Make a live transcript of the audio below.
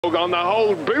on the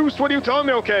whole boost. What are you telling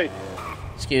me? Okay.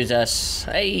 Excuse us.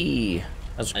 Hey,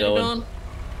 how's it How you going? doing?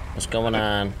 What's going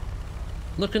on?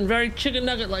 Looking very chicken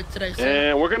nugget like today, sir.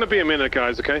 Yeah, we're gonna be a minute,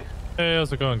 guys. Okay. Hey,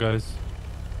 how's it going, guys?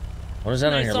 What is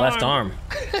that on your left arm?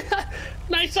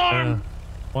 Nice arm.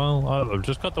 Well, I've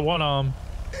just got the one arm.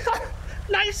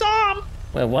 Nice arm.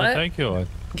 Wait, what? Thank you.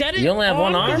 Get it? You only have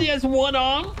one arm? Because he has one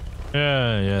arm.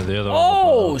 Yeah, the other one.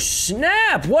 Oh,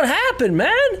 snap! What happened, man?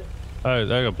 I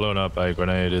got blown up by a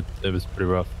grenade. It was pretty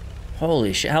rough.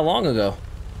 Holy shit! How long ago?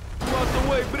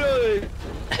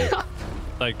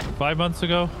 Like 5 months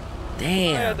ago.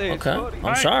 Damn. Okay.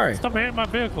 I'm sorry. Stop hitting my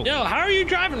vehicle. Yo, how are you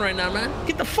driving right now, man?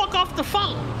 Get the fuck off the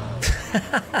phone.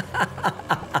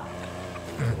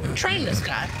 Train this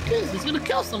guy. He's gonna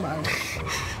kill somebody.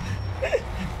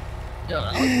 Yo,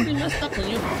 that was pretty messed up on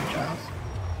you, Charles.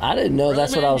 I didn't know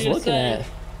that's what I was looking at.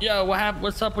 Yo, what happened?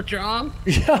 What's up with your arm?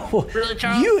 Yo, Really,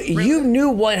 Charles? you knew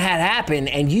what had happened,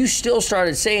 and you still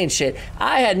started saying shit.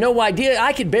 I had no idea.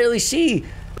 I could barely see.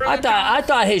 Really, I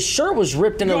thought his shirt was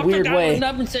ripped in a weird way.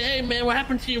 Up and say, hey man, what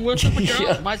happened to you? What's up with your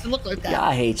arm? Why does it look like that? Yeah,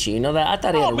 I hate you. You know that? I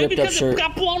thought he had a ripped up shirt. It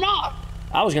got blown off.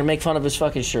 I was gonna make fun of his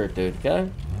fucking shirt, dude. Okay.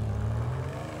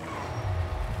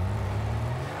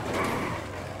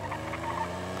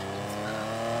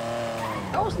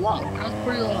 That was low. That was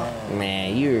pretty low. Man,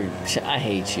 I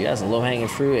hate you. That's a low-hanging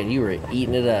fruit, and you were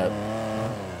eating it up.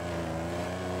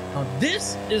 Now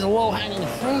this is a low-hanging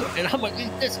fruit, and I'm gonna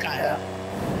eat this guy up.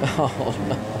 Oh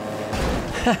no.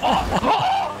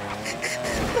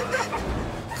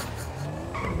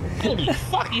 Holy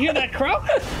fuck, you hear that crow?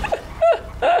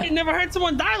 I never heard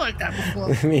someone die like that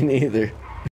before. Me neither.